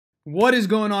What is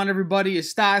going on, everybody?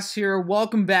 It's Stas here.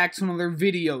 Welcome back to another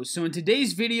video. So in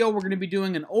today's video, we're going to be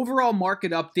doing an overall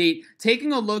market update,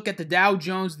 taking a look at the Dow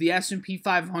Jones, the S&P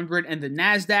 500, and the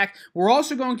NASDAQ. We're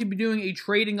also going to be doing a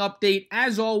trading update,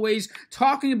 as always,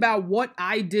 talking about what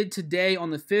I did today on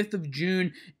the 5th of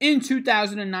June in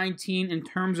 2019 in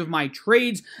terms of my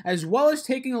trades, as well as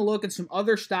taking a look at some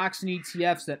other stocks and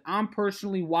ETFs that I'm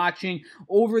personally watching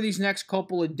over these next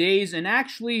couple of days. And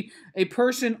actually, a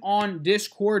person on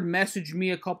Discord messaged me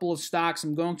a couple of stocks.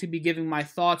 I'm going to be giving my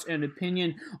thoughts and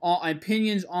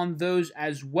opinions on those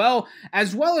as well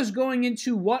as going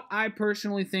into what I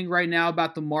personally think right now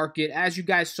about the market. As you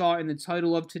guys saw in the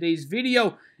title of today's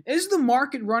video, is the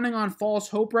market running on false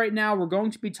hope right now? We're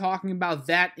going to be talking about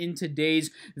that in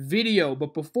today's video.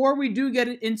 But before we do get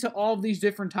into all of these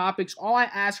different topics, all I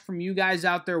ask from you guys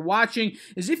out there watching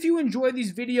is if you enjoy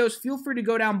these videos, feel free to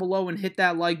go down below and hit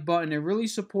that like button. It really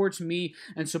supports me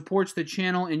and supports the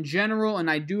channel in general, and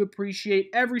I do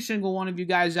appreciate every single one of you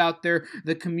guys out there.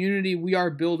 The community we are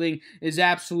building is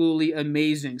absolutely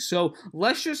amazing. So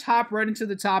let's just hop right into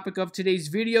the topic of today's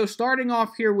video, starting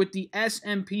off here with the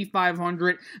S&P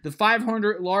 500. The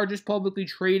 500 largest publicly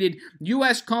traded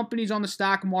U.S. companies on the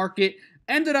stock market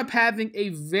ended up having a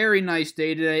very nice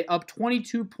day today, up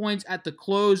 22 points at the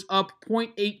close, up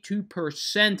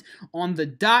 0.82% on the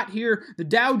dot here. The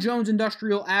Dow Jones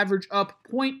Industrial Average up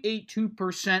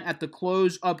 0.82% at the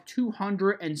close, up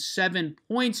 207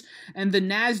 points. And the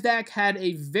NASDAQ had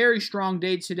a very strong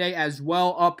day today as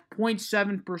well, up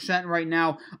 0.7% right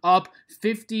now, up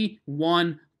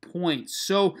 51 points.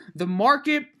 So the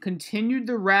market continued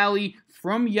the rally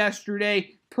from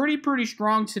yesterday, pretty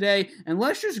strong today. And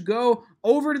let's just go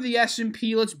over to the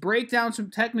S&P. Let's break down some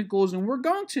technicals, and we're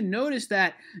going to notice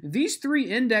that these three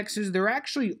indexes, they're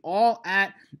actually all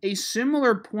at a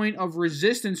similar point of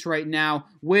resistance right now,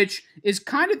 which is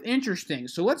kind of interesting.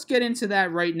 So let's get into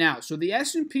that right now. So the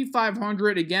S&P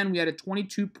 500, again, we had a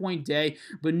 22-point day,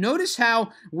 but notice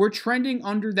how we're trending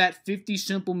under that 50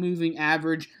 simple moving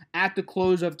average at the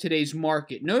close of today's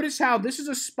market. Notice how this is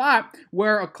a spot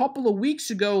where a couple of weeks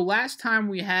ago, last time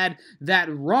we had that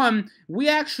run, we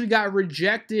actually got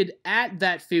rejected at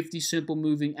that 50 simple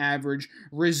moving average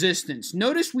resistance.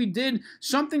 Notice we did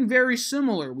something very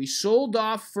similar. We sold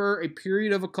off for a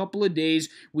period of a couple of days.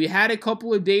 We had a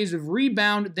couple of days of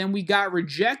rebound, then we got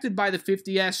rejected by the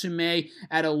 50 SMA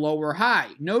at a lower high.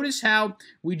 Notice how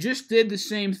we just did the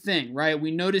same thing, right?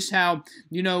 We notice how,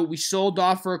 we sold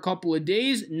off for a couple of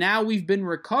days. Now we've been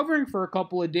recovering for a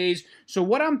couple of days. So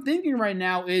what I'm thinking right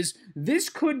now is this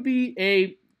could be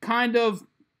a kind of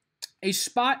a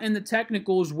spot in the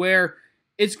technicals where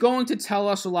it's going to tell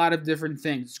us a lot of different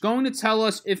things. It's going to tell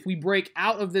us if we break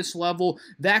out of this level,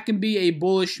 that can be a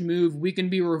bullish move. We can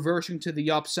be reversing to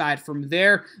the upside from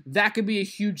there. That could be a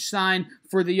huge sign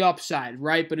for the upside,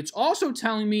 right? But it's also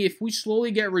telling me if we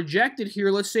slowly get rejected here,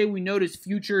 let's say we notice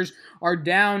futures are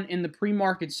down in the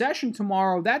pre-market session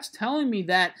tomorrow, that's telling me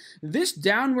that this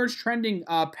downwards trending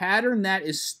pattern that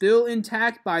is still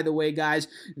intact, by the way, guys,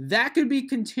 that could be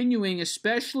continuing,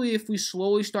 especially if we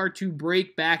slowly start to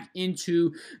break back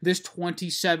into this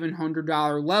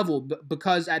 $2,700 level,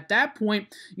 because at that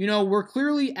point, we're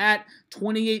clearly at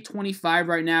 28.25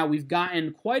 right now. We've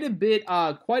gotten quite a bit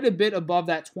above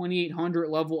that 2,800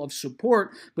 level of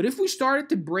support. But if we started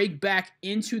to break back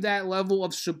into that level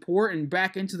of support and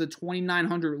back into the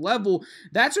 2,900 level,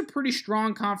 that's a pretty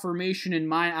strong confirmation in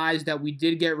my eyes that we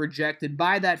did get rejected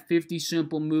by that 50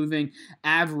 simple moving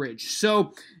average.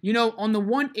 So, on the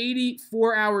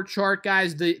 184-hour chart,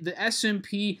 guys, the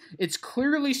S&P, it's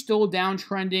clearly still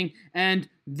downtrending, and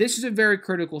this is a very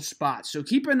critical spot. So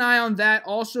keep an eye on that.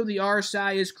 Also, the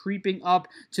RSI is creeping up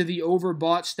to the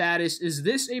overbought status. Is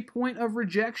this a point of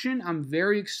rejection? I'm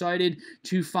very excited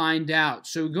to find out.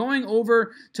 So going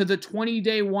over to the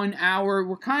 20-day 1 hour,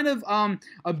 we're kind of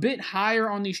a bit higher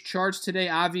on these charts today,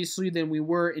 obviously, than we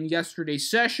were in yesterday's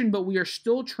session, but we are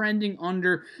still trending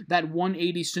under that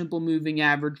 180 simple moving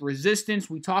average resistance.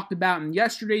 We talked about in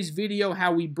yesterday's video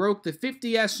how we broke the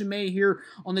 50 SMA here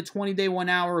on the 20-day 1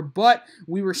 hour, but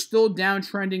we were still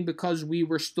downtrending because we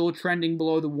were still trending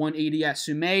below the 180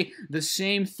 SMA. The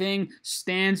same thing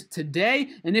stands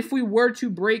today. And if we were to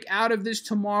break out of this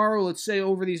tomorrow, let's say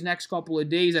over these next couple of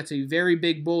days, that's a very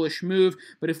big bullish move.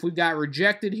 But if we got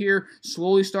rejected here,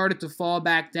 slowly started to fall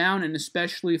back down, and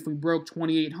especially if we broke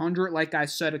 2,800, like I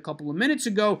said a couple of minutes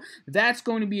ago, that's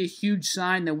going to be a huge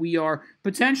sign that we are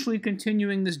potentially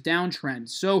continuing this downtrend.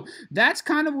 So that's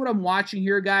kind of what I'm watching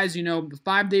here, guys. The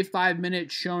 5-day, 5-minute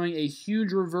showing a huge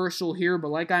reversal here, but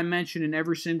like I mentioned in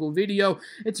every single video,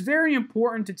 it's very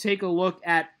important to take a look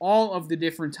at all of the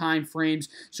different time frames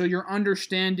so you're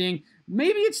understanding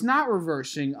maybe it's not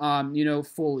reversing,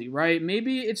 fully, right?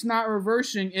 Maybe it's not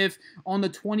reversing if on the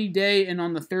 20-day and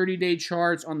on the 30-day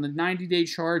charts, on the 90-day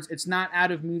charts, it's not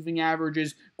out of moving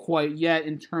averages quite yet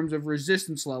in terms of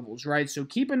resistance levels, right? So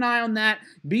keep an eye on that.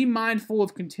 Be mindful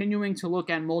of continuing to look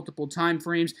at multiple time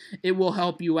frames. It will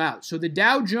help you out. So the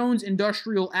Dow Jones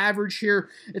Industrial Average here,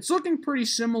 it's looking pretty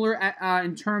similar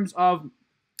in terms of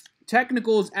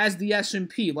technicals as the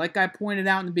S&P. Like I pointed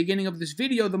out in the beginning of this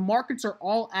video, the markets are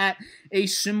all at a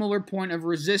similar point of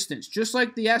resistance. Just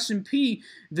like the S&P,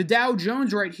 the Dow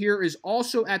Jones right here is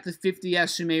also at the 50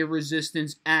 SMA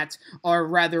resistance on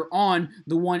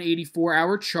the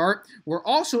 184-hour chart. We're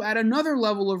also at another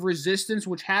level of resistance,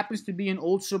 which happens to be an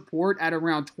old support at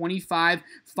around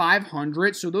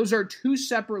 25,500. So those are two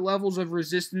separate levels of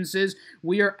resistances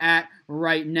we are at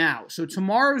right now. So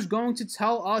tomorrow is going to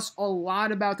tell us a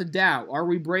lot about the Dow. Are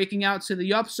we breaking out to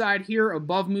the upside here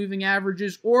above moving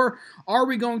averages, or are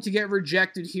we going to get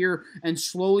rejected here and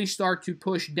slowly start to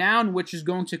push down, which is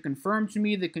going to confirm to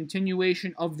me the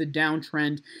continuation of the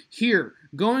downtrend here.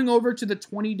 Going over to the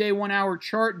 20-day 1-hour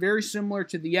chart, very similar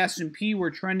to the S&P, we're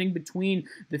trending between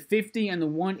the 50 and the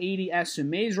 180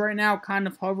 SMAs right now, kind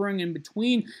of hovering in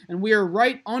between, and we are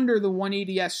right under the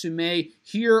 180 SMA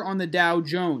here on the Dow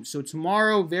Jones. So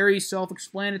tomorrow, very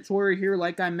self-explanatory here,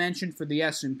 like I mentioned for the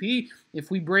S&P. If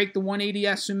we break the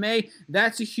 180 SMA,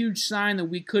 that's a huge sign that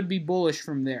we could be bullish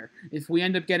from there. If we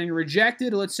end up getting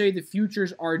rejected, let's say the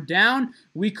futures are down,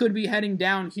 we could be heading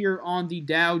down here on the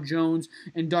Dow Jones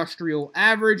Industrial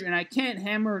Average, and I can't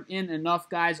hammer it in enough,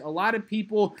 guys. A lot of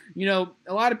people,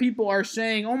 are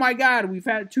saying, oh my God, we've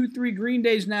had 2-3 green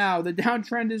days now, the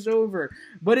downtrend is over,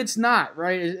 but it's not,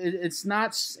 right? It's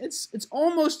not, it's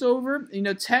almost over.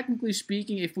 Technically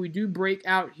speaking, if we do break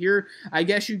out here, I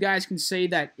guess you guys can say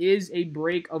that is a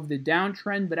break of the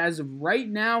downtrend, but as of right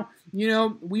now,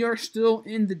 we are still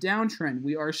in the downtrend.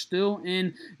 We are still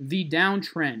in the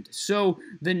downtrend. So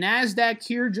the NASDAQ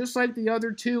here, just like the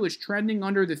other two, is trending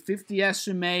under the 50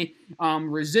 SMA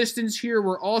resistance here.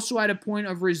 We're also at a point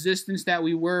of resistance that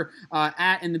we were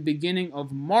at in the beginning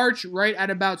of March, right at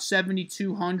about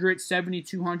 $7,200,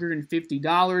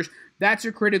 $7,250. That's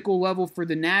a critical level for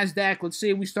the NASDAQ. Let's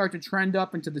say we start to trend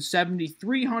up into the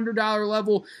 $7,300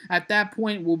 level. At that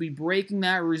point, we'll be breaking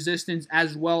that resistance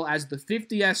as well as the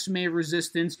 50 SMA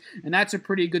resistance, and that's a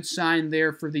pretty good sign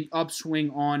there for the upswing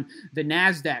on the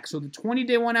NASDAQ. So the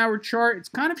 20-day 1-hour chart, it's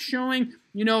kind of showing,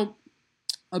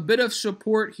 a bit of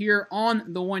support here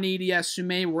on the 180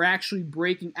 SMA. We're actually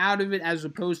breaking out of it as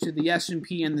opposed to the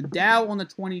S&P and the Dow on the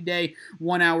 20-day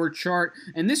 1-hour chart.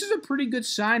 And this is a pretty good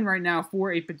sign right now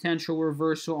for a potential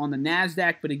reversal on the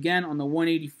NASDAQ. But again, on the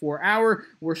 184-hour,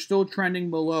 we're still trending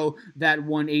below that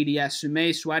 180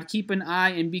 SMA. So I'd keep an eye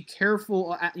and be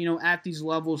careful, at these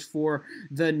levels for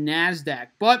the NASDAQ.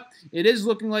 But it is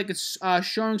looking like it's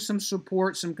showing some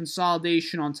support, some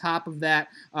consolidation on top of that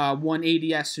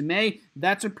 180 SMA.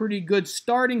 That's a pretty good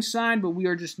starting sign, but we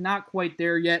are just not quite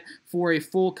there yet for a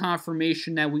full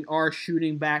confirmation that we are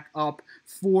shooting back up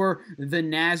for the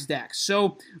NASDAQ.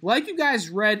 So, like you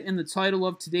guys read in the title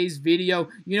of today's video,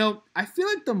 I feel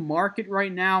like the market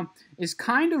right now is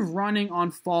kind of running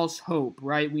on false hope,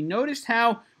 right? We noticed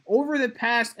how over the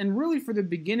past, and really for the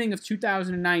beginning of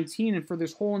 2019 and for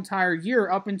this whole entire year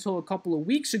up until a couple of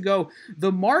weeks ago,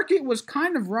 the market was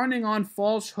kind of running on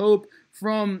false hope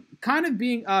from kind of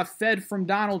being fed from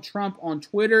Donald Trump on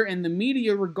Twitter and the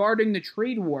media regarding the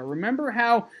trade war. Remember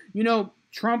how,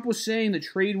 Trump was saying the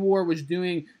trade war was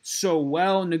doing so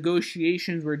well,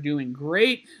 negotiations were doing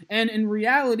great, and in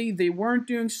reality, they weren't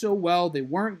doing so well, they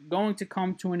weren't going to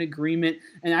come to an agreement,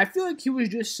 and I feel like he was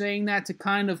just saying that to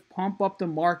kind of pump up the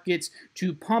markets,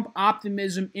 to pump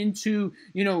optimism into,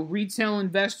 retail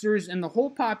investors and the whole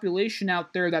population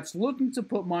out there that's looking to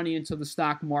put money into the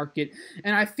stock market,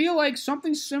 and I feel like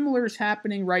something similar is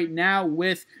happening right now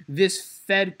with this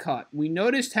Fed cut. We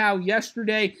noticed how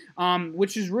yesterday,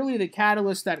 which is really the catalyst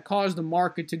that caused the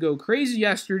market to go crazy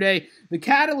yesterday, the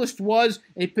catalyst was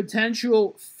a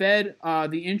potential Fed,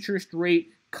 the interest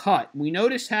rate cut. We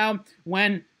noticed how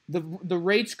when the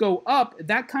rates go up,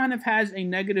 that kind of has a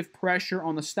negative pressure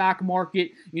on the stock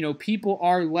market. People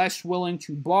are less willing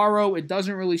to borrow. It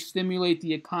doesn't really stimulate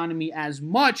the economy as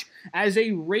much as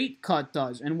a rate cut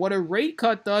does. And what a rate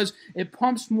cut does, it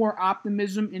pumps more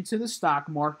optimism into the stock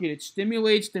market. It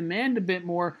stimulates demand a bit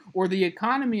more, or the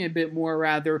economy a bit more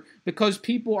rather, because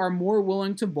people are more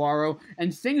willing to borrow,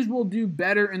 and things will do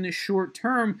better in the short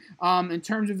term in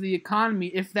terms of the economy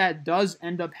if that does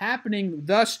end up happening,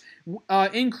 thus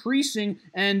increasing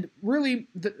and really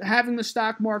having the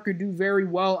stock market do very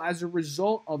well as a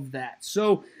result of that.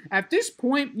 So at this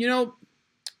point,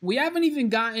 we haven't even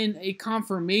gotten a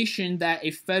confirmation that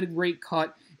a Fed rate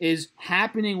cut is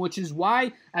happening, which is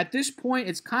why at this point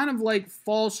it's kind of like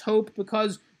false hope,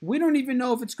 because we don't even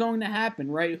know if it's going to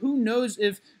happen, right? Who knows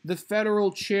if the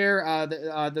federal chair,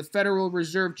 the Federal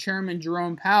Reserve Chairman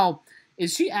Jerome Powell,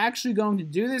 is he actually going to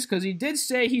do this? Because he did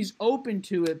say he's open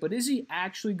to it, but is he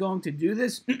actually going to do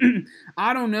this?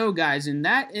 I don't know, guys, and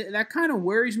that kind of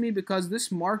worries me, because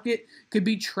this market could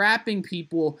be trapping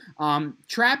people,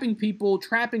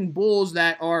 trapping bulls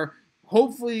that are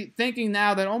hopefully thinking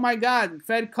now that, oh my God,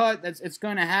 Fed cut, it's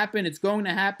going to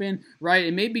happen, right?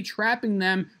 It may be trapping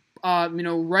them,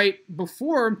 right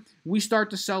before we start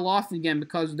to sell off again,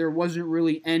 because there wasn't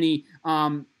really any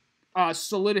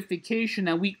solidification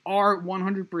that we are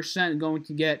 100% going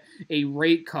to get a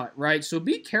rate cut, right? So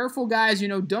be careful, guys.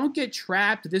 Don't get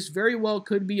trapped. This very well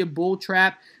could be a bull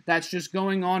trap that's just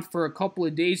going on for a couple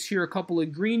of days here, a couple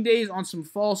of green days on some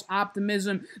false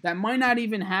optimism that might not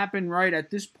even happen, right?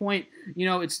 At this point,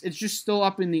 it's just still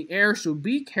up in the air. So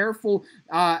be careful.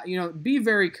 Be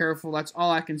very careful. That's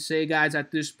all I can say, guys,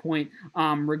 at this point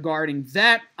regarding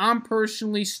that. I'm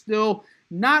personally still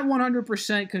not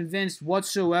 100% convinced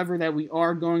whatsoever that we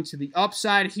are going to the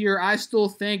upside here. I still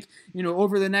think,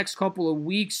 over the next couple of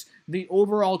weeks, the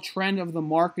overall trend of the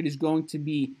market is going to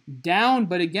be down.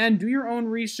 But again, do your own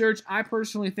research. I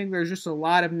personally think there's just a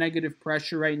lot of negative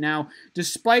pressure right now.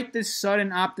 Despite this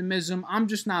sudden optimism, I'm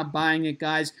just not buying it,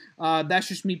 guys. That's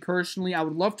just me personally. I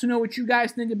would love to know what you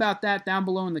guys think about that down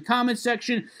below in the comment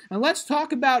section. And let's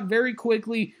talk about very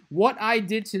quickly what I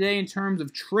did today in terms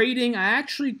of trading. I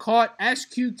actually caught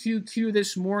SQQQ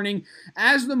this morning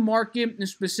as the market, and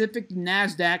specifically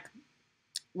NASDAQ,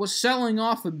 was selling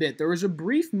off a bit. There was a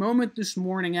brief moment this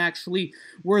morning, actually,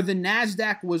 where the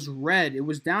NASDAQ was red. It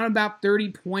was down about 30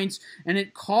 points, and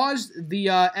it caused the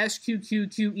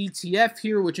SQQQ ETF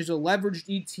here, which is a leveraged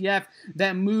ETF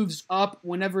that moves up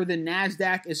whenever the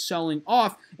NASDAQ is selling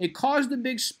off. It caused a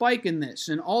big spike in this,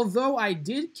 and although I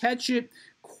did catch it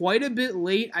quite a bit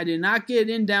late, I did not get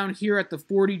in down here at the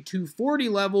 42.40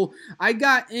 level. I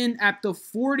got in at the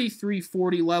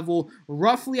 43.40 level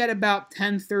roughly at about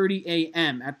 10:30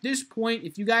 a.m. At this point,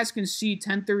 if you guys can see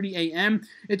 10:30 a.m.,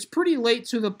 it's pretty late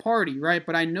to the party, right?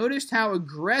 But I noticed how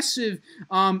aggressive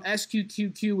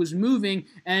SQQQ was moving,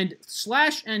 and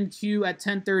 /NQ at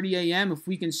 10:30 a.m., if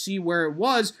we can see where it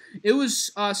was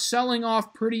selling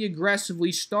off pretty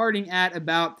aggressively starting at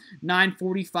about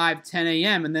 9:45, 10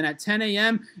 a.m. And then at 10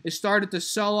 a.m., it started to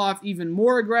sell off even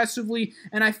more aggressively,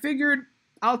 and I figured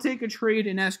I'll take a trade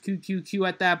in SQQQ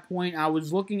at that point. I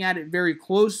was looking at it very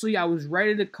closely. I was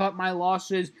ready to cut my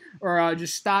losses or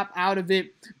just stop out of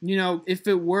it, if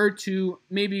it were to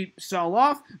maybe sell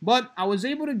off. But I was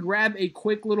able to grab a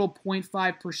quick little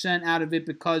 0.5% out of it,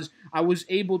 because I was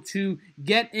able to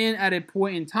get in at a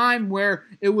point in time where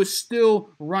it was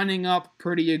still running up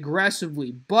pretty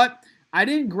aggressively. But I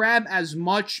didn't grab as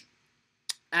much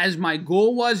as my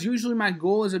goal was. Usually my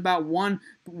goal is about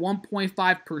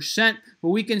 1.5%, but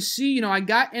we can see, I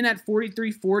got in at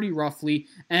 43.40 roughly,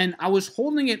 and I was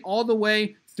holding it all the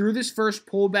way through this first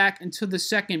pullback into the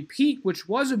second peak, which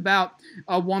was about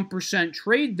a 1%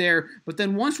 trade there. But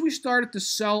then once we started to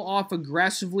sell off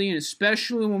aggressively, and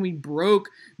especially when we broke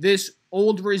this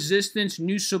old resistance,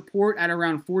 new support at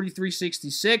around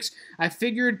 43.66, I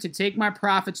figured to take my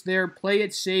profits there, play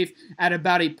it safe at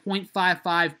about a 0.55,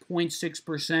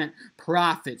 0.6%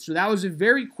 profit. So that was a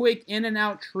very quick in and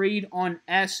out trade on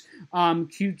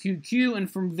SQQQ,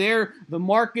 and from there the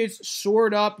markets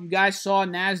soared up. You guys saw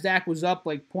NASDAQ was up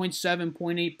like 0.7,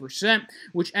 0.8%,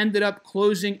 which ended up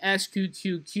closing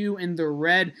SQQQ in the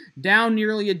red, down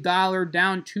nearly $1,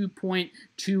 down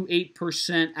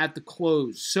 2.28% at the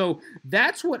close. So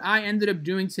that's what I ended up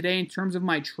doing today in terms of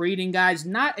my trading, guys.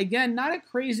 Not a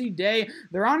crazy day.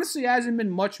 There honestly hasn't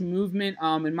been much movement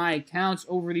in my accounts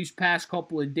over these past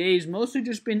couple of days. Mostly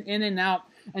just been in and out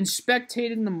and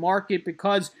spectating the market,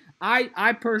 because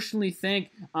I personally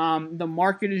think the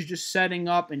market is just setting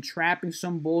up and trapping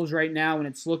some bulls right now, and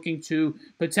it's looking to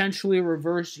potentially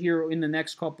reverse here in the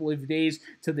next couple of days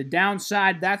to the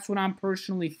downside. That's what I'm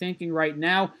personally thinking right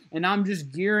now, and I'm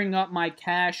just gearing up my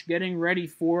cash, getting ready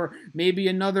for maybe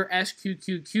another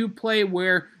SQQQ play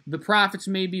where the profits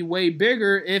may be way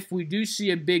bigger if we do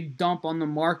see a big dump on the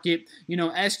market.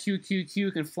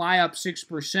 SQQQ can fly up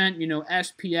 6%.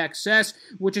 SPXS,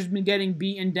 which has been getting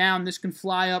beaten down, this can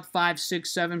fly up 5,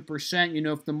 6,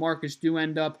 7%, if the markets do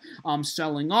end up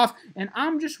selling off. And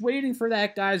I'm just waiting for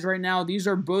that, guys, right now. These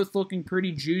are both looking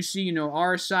pretty juicy.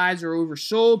 RSIs are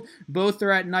oversold. Both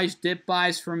are at nice dip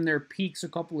buys from their peaks a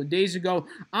couple of days ago.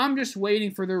 I'm just waiting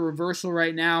for the reversal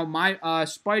right now. My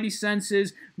spidey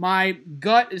senses, my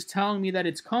gut gut is telling me that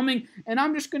it's coming, and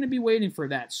I'm just going to be waiting for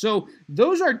that. So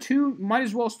those are two. Might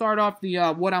as well start off the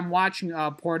what I'm watching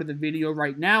part of the video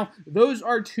right now. Those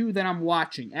are two that I'm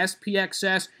watching: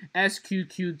 SPXS,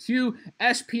 SQQQ.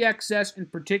 SPXS in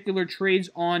particular trades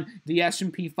on the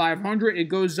S&P 500. It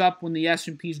goes up when the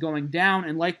S&P is going down,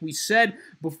 and like we said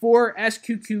before,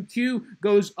 SQQQ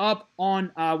goes up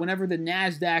on whenever the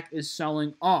NASDAQ is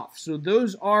selling off. So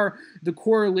those are the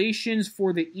correlations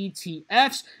for the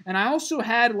ETFs. And I also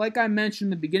had, like I mentioned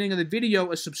in the beginning of the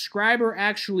video, a subscriber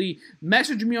actually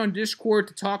messaged me on Discord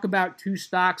to talk about two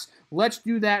stocks. Let's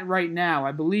do that right now.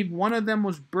 I believe one of them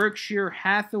was Berkshire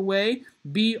Hathaway,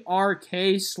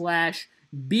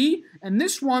 BRK/B, and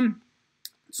this one,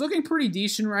 it's looking pretty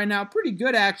decent right now, pretty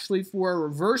good actually for a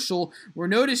reversal. We're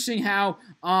noticing how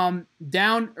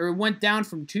it went down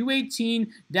from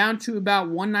 218 down to about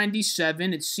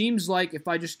 197. It seems like, if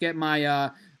I just get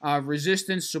my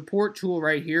resistance support tool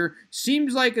right here,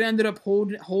 seems like it ended up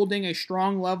holding a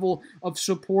strong level of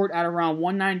support at around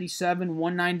 197,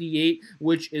 198,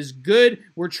 which is good.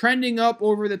 We're trending up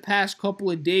over the past couple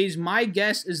of days. My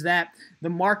guess is that the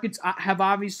markets have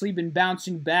obviously been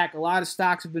bouncing back. A lot of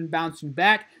stocks have been bouncing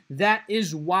back. That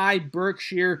is why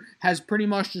Berkshire has pretty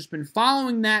much just been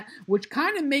following that, which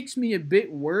kind of makes me a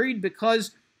bit worried,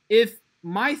 because if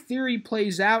my theory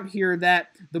plays out here that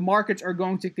the markets are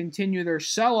going to continue their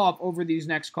sell-off over these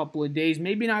next couple of days,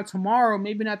 maybe not tomorrow,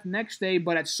 maybe not the next day,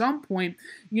 but at some point,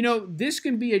 you know, this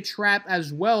can be a trap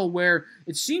as well, where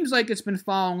it seems like it's been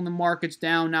following the markets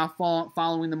down, now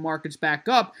following the markets back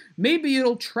up. Maybe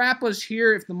it'll trap us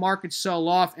here if the markets sell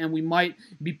off, and we might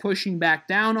be pushing back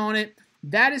down on it.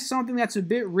 That is something that's a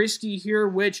bit risky here,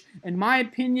 which, in my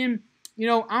opinion, you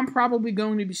know, I'm probably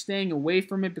going to be staying away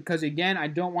from it, because, again, I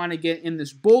don't want to get in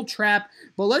this bull trap.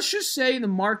 But let's just say the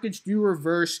markets do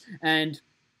reverse and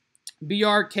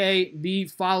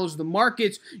BRKB follows the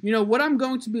markets. You know, what I'm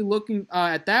going to be looking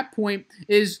at that point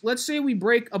is, let's say we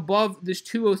break above this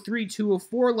 203,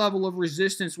 204 level of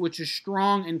resistance, which is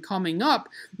strong and coming up.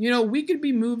 You know, we could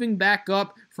be moving back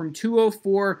up from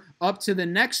 204 up to the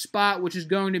next spot, which is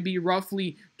going to be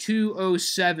roughly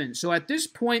 207. So at this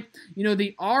point, you know,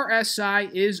 the RSI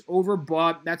is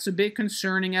overbought. That's a bit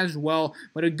concerning as well.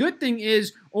 But a good thing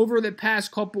is, over the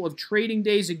past couple of trading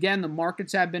days, again, the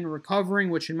markets have been recovering,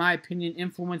 which in my opinion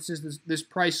influences this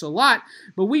price a lot.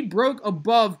 But we broke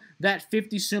above that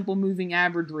 50 simple moving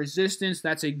average resistance.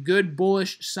 That's a good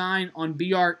bullish sign on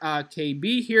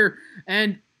BRKB here.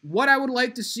 And what I would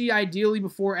like to see ideally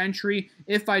before entry,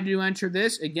 if I do enter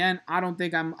this, again, I don't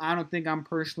think I'm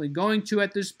personally going to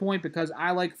at this point, because I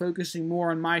like focusing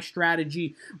more on my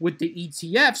strategy with the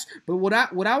ETFs. But what I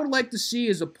would like to see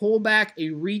is a pullback, a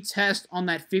retest on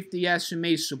that 50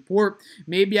 SMA support,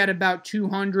 maybe at about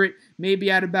 200,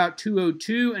 maybe at about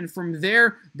 202, and from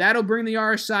there, that'll bring the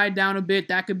RSI down a bit.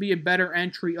 That could be a better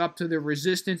entry up to the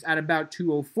resistance at about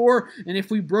 204, and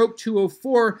if we broke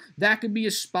 204, that could be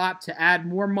a spot to add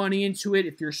more money into it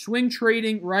if you're swing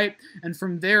trading, right? And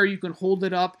from there, you can hold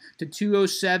it up to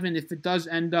 207 if it does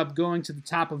end up going to the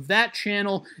top of that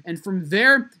channel. And from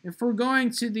there, if we're going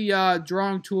to the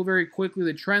drawing tool very quickly,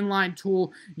 the trend line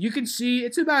tool, you can see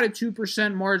it's about a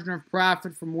 2% margin of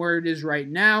profit from where it is right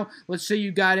now. Let's say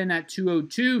you got in at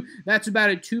 202, that's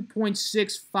about a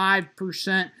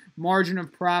 2.65% margin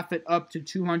of profit up to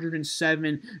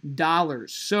 $207.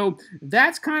 So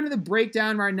that's kind of the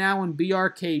breakdown right now on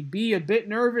BRKB. A bit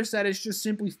nervous that it's just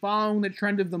simply following the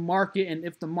trend of the market, and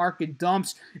if the market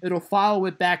dumps, it'll follow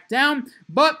it back down.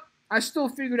 But I still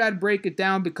figured I'd break it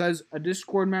down because a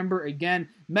Discord member, again,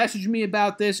 messaged me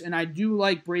about this, and I do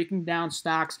like breaking down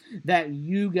stocks that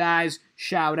you guys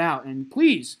shout out. And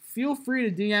please, feel free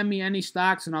to DM me any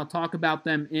stocks, and I'll talk about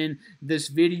them in this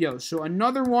video. So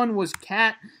another one was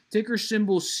CAT, ticker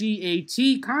symbol CAT,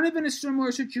 kind of in a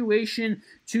similar situation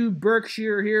to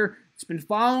Berkshire here. It's been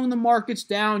following the markets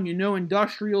down. You know,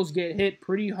 industrials get hit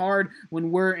pretty hard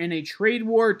when we're in a trade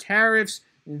war, tariffs.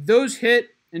 Those hit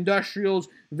industrials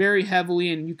very heavily,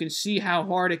 and you can see how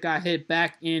hard it got hit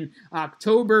back in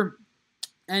October.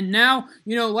 And now,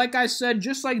 you know, like I said,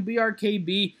 just like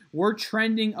BRKB, we're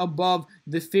trending above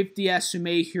the 50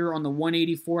 SMA here on the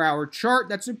 184-hour chart.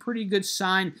 That's a pretty good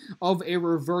sign of a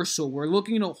reversal. We're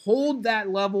looking to hold that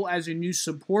level as a new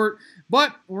support,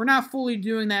 but we're not fully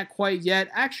doing that quite yet.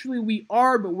 Actually, we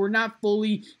are, but we're not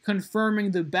fully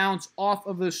confirming the bounce off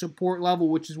of the support level,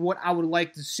 which is what I would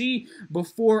like to see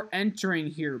before entering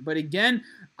here. But again,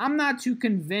 I'm not too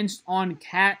convinced on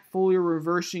CAT fully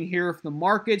reversing here if the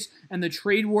markets and the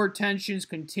trade war tensions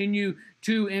continue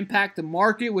to impact the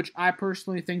market, which I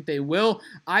personally think they will.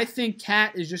 I think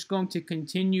CAT is just going to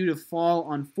continue to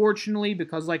fall, unfortunately,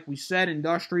 because like we said,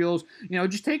 industrials,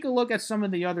 just take a look at some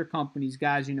of the other companies,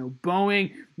 guys,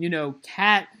 Boeing,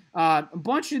 CAT, a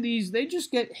bunch of these, they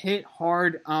just get hit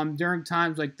hard during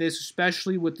times like this,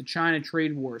 especially with the China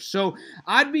trade war. So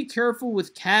I'd be careful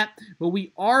with CAT, but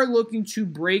we are looking to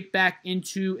break back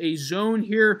into a zone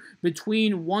here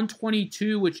between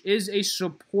 122, which is a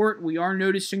support. We are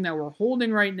noticing that we're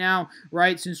holding right now,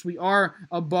 right, since we are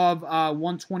above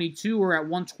 122. We're at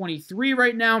 123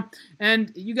 right now.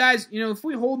 And you guys, if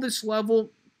we hold this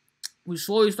level, we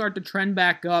slowly start to trend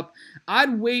back up.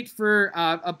 I'd wait for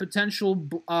a potential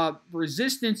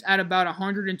resistance at about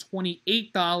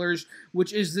 $128,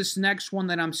 which is this next one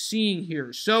that I'm seeing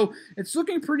here. So it's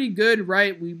looking pretty good,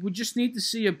 right? We would just need to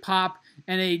see a pop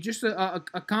and just a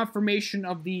confirmation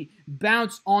of the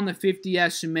bounce on the 50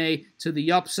 SMA to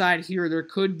the upside here. There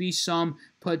could be some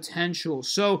potential.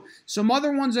 So some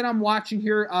other ones that I'm watching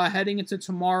here heading into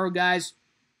tomorrow, guys.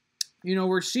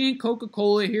 We're seeing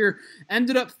Coca-Cola here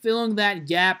ended up filling that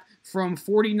gap from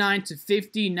 49 to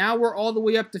 50. Now we're all the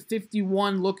way up to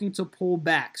 51, looking to pull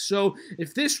back. So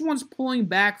if this one's pulling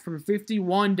back from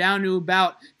 51 down to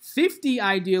about 50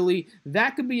 ideally,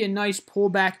 that could be a nice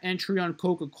pullback entry on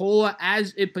Coca-Cola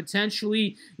as it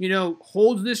potentially,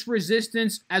 holds this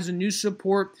resistance as a new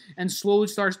support and slowly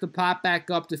starts to pop back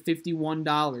up to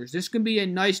 $51. This could be a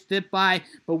nice dip buy,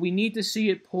 but we need to see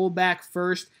it pull back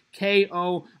first.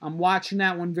 KO, I'm watching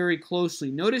that one very closely.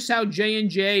 Notice how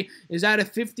J&J is at a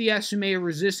 50 SMA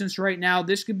resistance right now.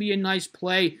 This could be a nice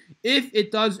play if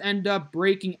it does end up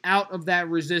breaking out of that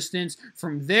resistance.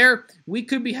 From there, we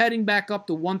could be heading back up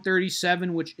to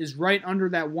 137, which is right under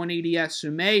that 180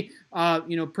 SMA.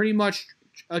 Pretty much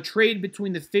a trade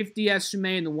between the 50 SMA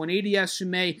and the 180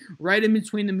 SMA, right in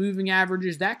between the moving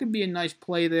averages. That could be a nice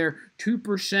play there.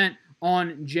 2%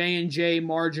 on J&J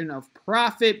margin of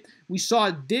profit. We saw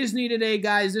Disney today,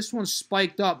 guys. This one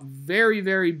spiked up very,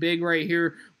 very big right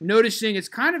here. We're noticing it's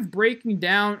kind of breaking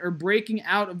down or breaking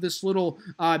out of this little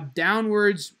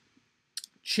downwards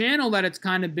channel that it's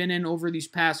kind of been in over these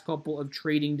past couple of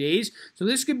trading days. So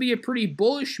this could be a pretty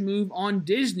bullish move on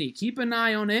Disney. Keep an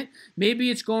eye on it. Maybe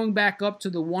it's going back up to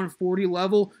the 140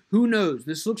 level. Who knows?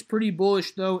 This looks pretty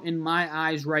bullish, though, in my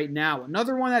eyes right now.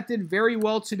 Another one that did very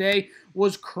well today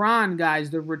was CRON, guys.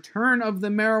 The return of the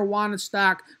marijuana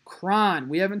stock, CRON.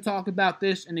 We haven't talked about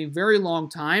this in a very long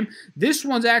time. This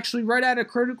one's actually right at a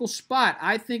critical spot.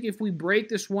 I think if we break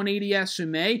this 180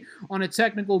 SMA on a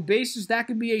technical basis, that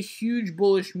could be a huge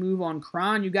bullish move on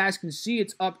CRON. You guys can see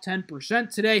it's up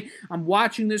 10% today. I'm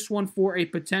watching this one for a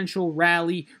potential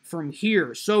rally from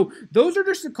here. So those are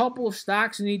just a couple of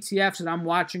stocks and ETFs that I'm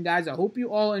watching, guys. I hope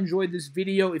you all enjoyed this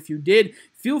video. If you did,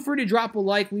 feel free to drop a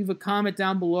like, leave a comment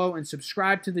down below, and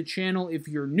subscribe to the channel if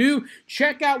you're new.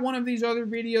 Check out one of these other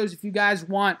videos if you guys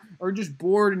want, or just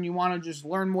bored and you want to just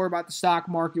learn more about the stock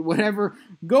market, whatever.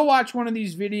 Go watch one of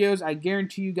these videos. I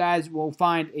guarantee you guys will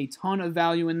find a ton of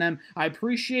value in them. I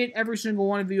appreciate every single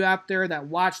one of you out there that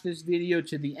watched this video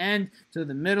to the end, to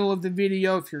the middle of the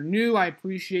video. If you're new, I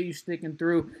appreciate you sticking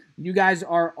through. You guys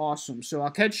are awesome. So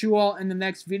I'll catch you all in the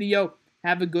next video.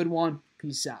 Have a good one.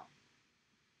 Peace out.